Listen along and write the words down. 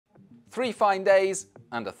3 fine days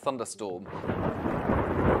and a thunderstorm.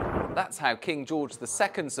 That's how King George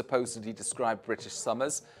II supposedly described British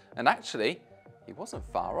summers, and actually, he wasn't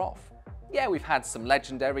far off. Yeah, we've had some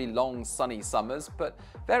legendary long sunny summers, but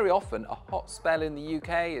very often a hot spell in the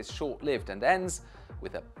UK is short-lived and ends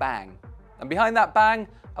with a bang. And behind that bang,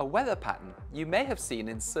 a weather pattern you may have seen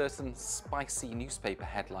in certain spicy newspaper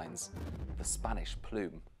headlines, the Spanish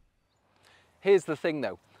Plume. Here's the thing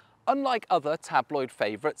though, unlike other tabloid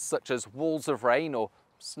favourites such as walls of rain or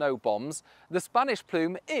snow bombs, the Spanish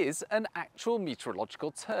Plume is an actual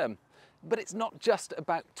meteorological term. But it's not just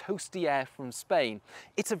about toasty air from Spain.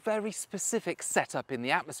 It's a very specific setup in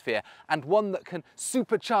the atmosphere and one that can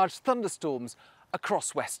supercharge thunderstorms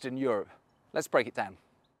across Western Europe. Let's break it down.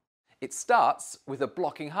 It starts with a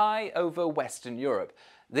blocking high over Western Europe.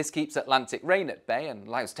 This keeps Atlantic rain at bay and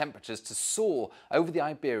allows temperatures to soar over the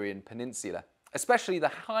Iberian Peninsula, especially the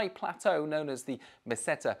high plateau known as the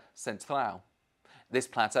Meseta Central. This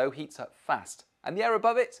plateau heats up fast, and the air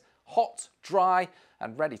above it, hot, dry,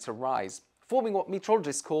 and ready to rise, forming what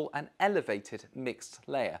meteorologists call an elevated mixed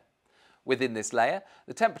layer. Within this layer,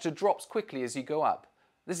 the temperature drops quickly as you go up.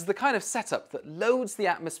 This is the kind of setup that loads the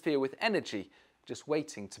atmosphere with energy, just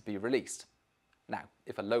waiting to be released. Now,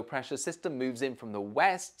 if a low-pressure system moves in from the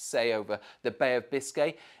west, say over the Bay of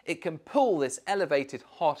Biscay, it can pull this elevated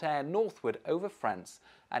hot air northward over France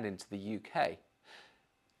and into the UK.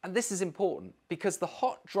 And this is important because the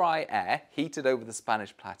hot, dry air heated over the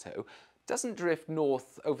Spanish plateau doesn't drift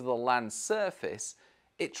north over the land surface,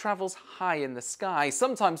 it travels high in the sky,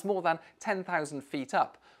 sometimes more than 10,000 feet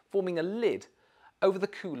up, forming a lid over the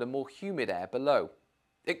cooler, more humid air below.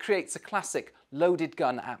 It creates a classic loaded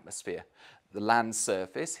gun atmosphere. The land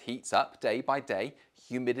surface heats up day by day,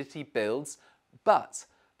 humidity builds, but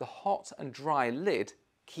the hot and dry lid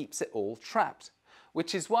keeps it all trapped,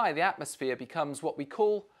 which is why the atmosphere becomes what we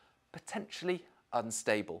call potentially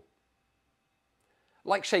unstable.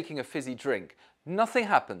 Like shaking a fizzy drink, nothing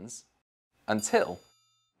happens until,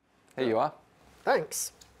 here you are.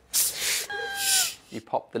 Thanks. You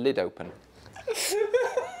pop the lid open.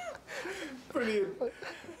 Brilliant.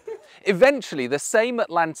 Eventually, the same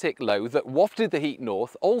Atlantic low that wafted the heat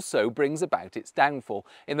north also brings about its downfall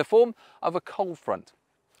in the form of a cold front.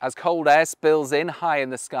 As cold air spills in high in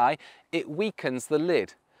the sky, it weakens the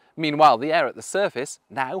lid. Meanwhile, the air at the surface,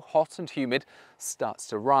 now hot and humid, starts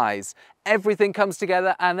to rise. Everything comes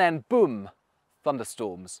together and then boom,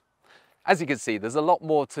 thunderstorms. As you can see, there's a lot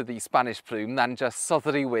more to the Spanish Plume than just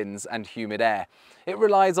southerly winds and humid air. It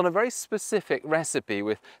relies on a very specific recipe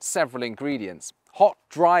with several ingredients. Hot,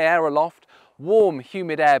 dry air aloft, warm,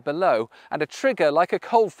 humid air below, and a trigger like a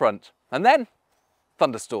cold front. And then,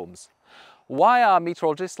 thunderstorms. Why are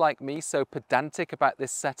meteorologists like me so pedantic about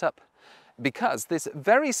this setup? Because this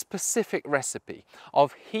very specific recipe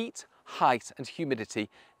of heat, height and humidity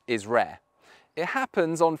is rare. It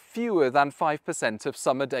happens on fewer than 5% of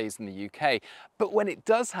summer days in the UK, but when it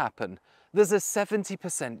does happen, there's a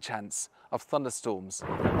 70% chance of thunderstorms.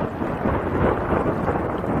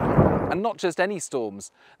 And not just any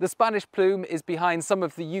storms. The Spanish Plume is behind some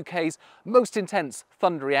of the UK's most intense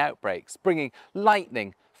thundery outbreaks, bringing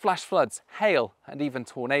lightning, flash floods, hail and even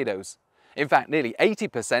tornadoes. In fact, nearly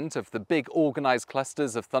 80% of the big organised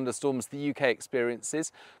clusters of thunderstorms the UK experiences,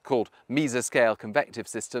 called mesoscale convective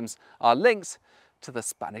systems, are linked to the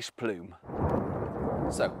Spanish Plume.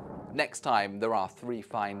 So, next time there are 3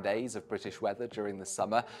 fine days of British weather during the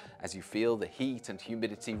summer, as you feel the heat and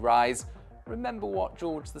humidity rise, remember what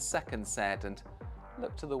George II said and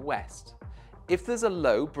look to the west. If there's a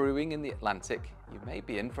low brewing in the Atlantic, you may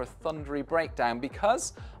be in for a thundery breakdown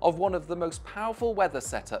because of one of the most powerful weather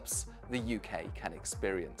setups the UK can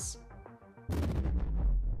experience.